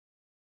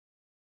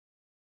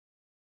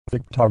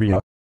Victoria,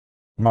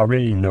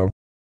 Marino,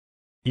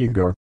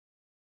 Igor,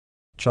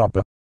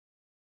 Chopper.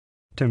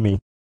 To me.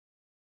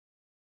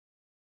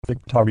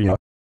 Victoria,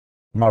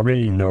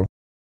 Marino,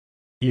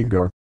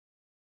 Igor,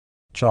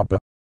 Chopper.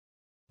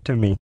 To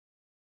me.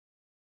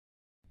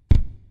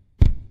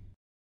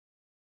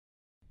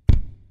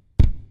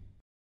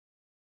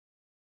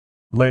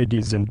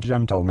 Ladies and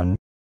gentlemen,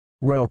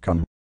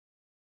 welcome.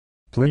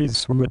 Please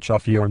switch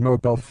off your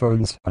mobile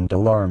phones and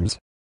alarms.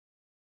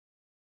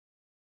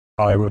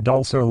 I would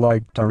also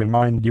like to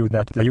remind you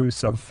that the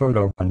use of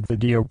photo and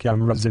video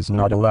cameras is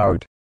not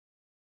allowed.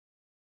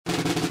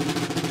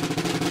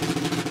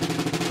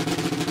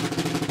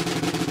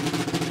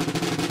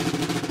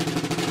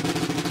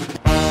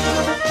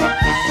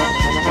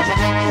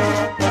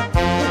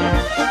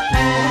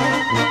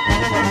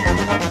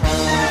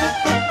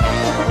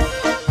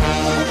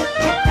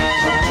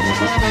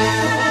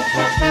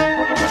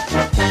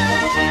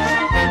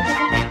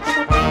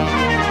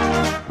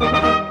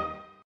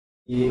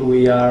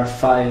 We are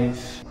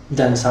 5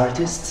 dance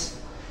artists,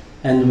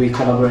 and we all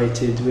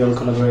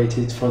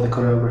collaborated for the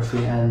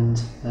choreography,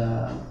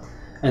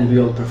 and we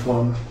all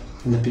perform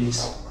in the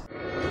piece.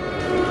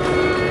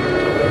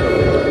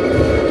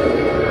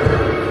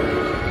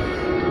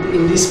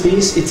 In this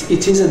piece,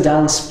 it is a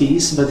dance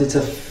piece, but it's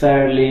a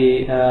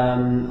fairly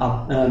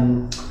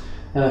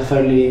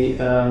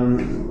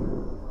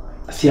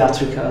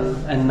theatrical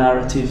and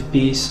narrative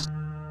piece.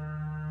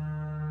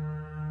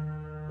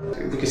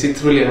 Because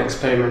it's really an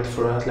experiment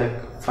for us, like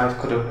 5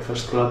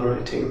 choreographers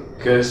collaborating,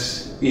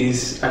 because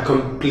it's a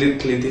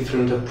completely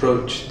different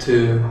approach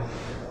to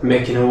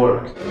making a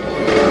work.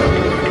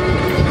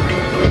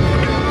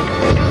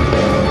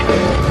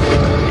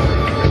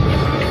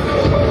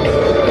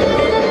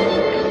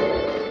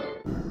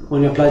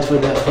 When we applied for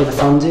the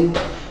funding,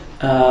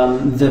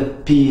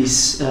 the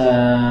piece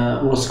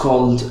was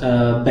called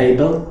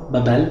Babel.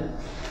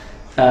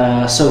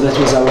 So that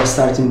was our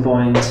starting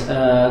point,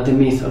 the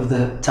myth of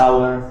the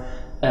tower,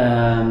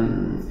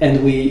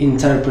 and we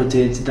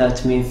interpreted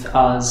that myth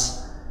as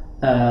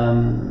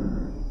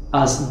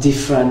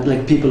different,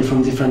 like people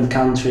from different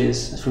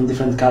countries, from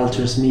different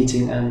cultures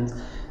meeting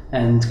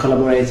and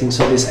collaborating.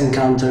 So this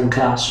encounter and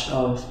clash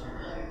of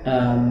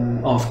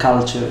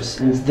cultures.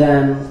 And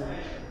then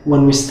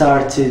when we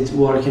started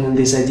working on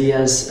these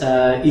ideas,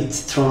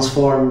 it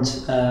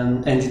transformed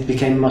and it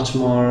became much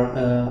more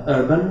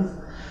urban.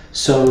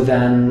 So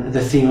then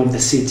the theme of the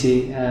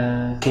city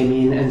came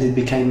in, and it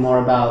became more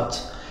about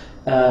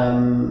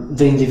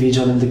the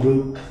individual and the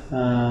group,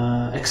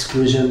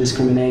 exclusion,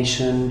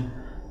 discrimination,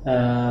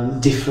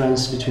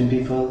 difference between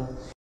people.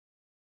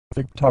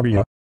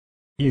 Victoria,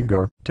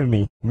 Igor, to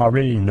me,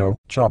 Marino,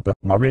 Chopper,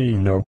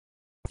 Marino,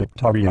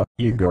 Victoria,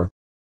 Igor,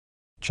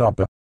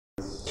 Chopper.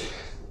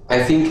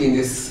 I think in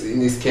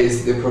this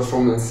case the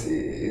performance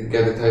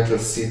got the title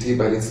City,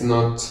 but it's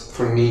not,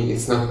 for me,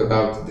 it's not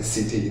about the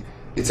city.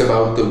 It's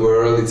about the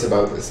world, it's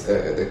about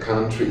the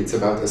country, it's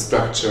about a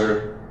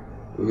structure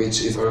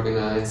which is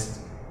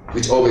organized,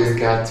 which always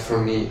got, for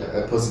me,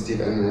 a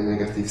positive and a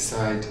negative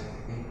side.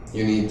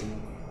 You need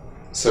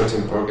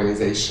certain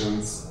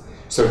organizations,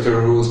 certain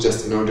rules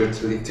just in order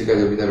to live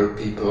together with other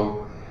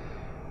people.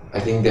 I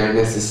think they are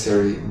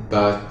necessary,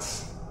 but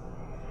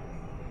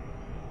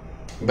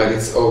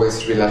it's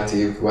always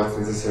relative what's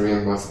necessary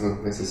and what's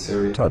not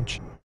necessary. Touch.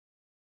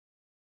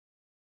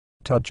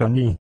 Touch a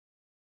knee.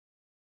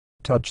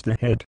 Touch the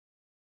head.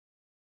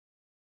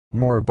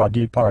 More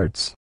body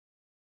parts.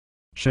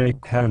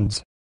 Shake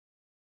hands.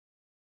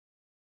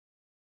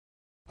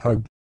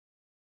 Hug.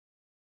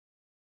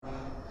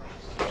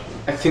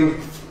 I think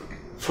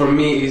for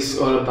me it's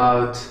all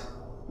about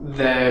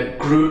the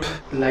group,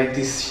 like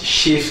these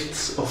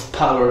shifts of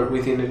power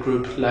within the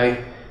group,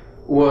 like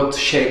what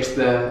shapes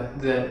the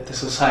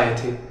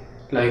society,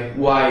 like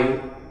why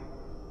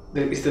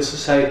is the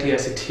society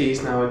as it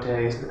is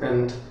nowadays,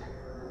 and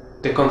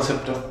the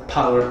concept of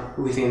power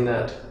within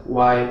that.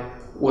 Why?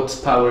 What's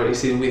power?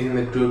 Is it within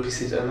the group? Is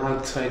it an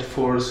outside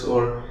force,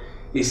 or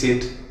is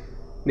it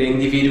the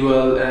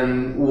individual?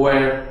 And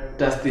where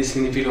does this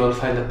individual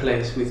find a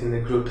place within the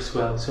group as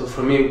well? So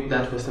for me,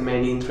 that was the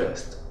main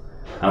interest.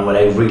 And what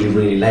I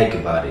really like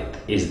about it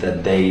is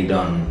that they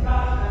don't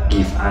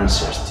give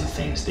answers to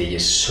things. They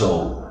just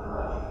show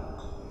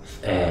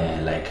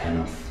like kind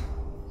of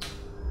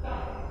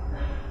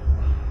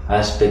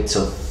aspects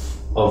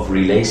of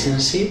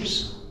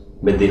relationships,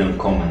 but they don't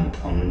comment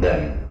on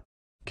them.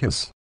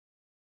 Kiss.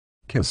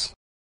 Kiss.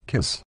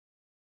 Kiss.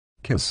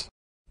 Kiss.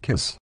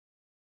 Kiss.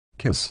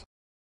 Kiss.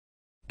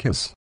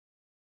 Kiss.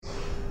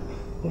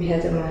 We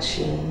had a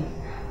machine,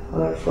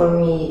 or for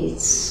me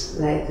it's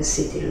like the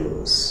city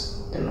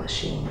rules, the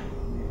machine.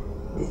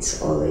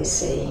 It's always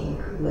saying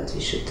what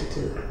we should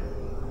do.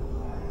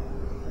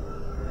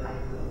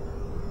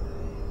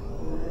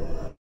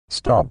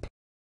 Stop.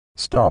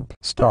 Stop.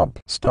 Stop.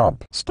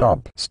 Stop.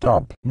 Stop.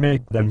 Stop.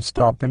 Make them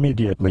stop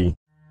immediately.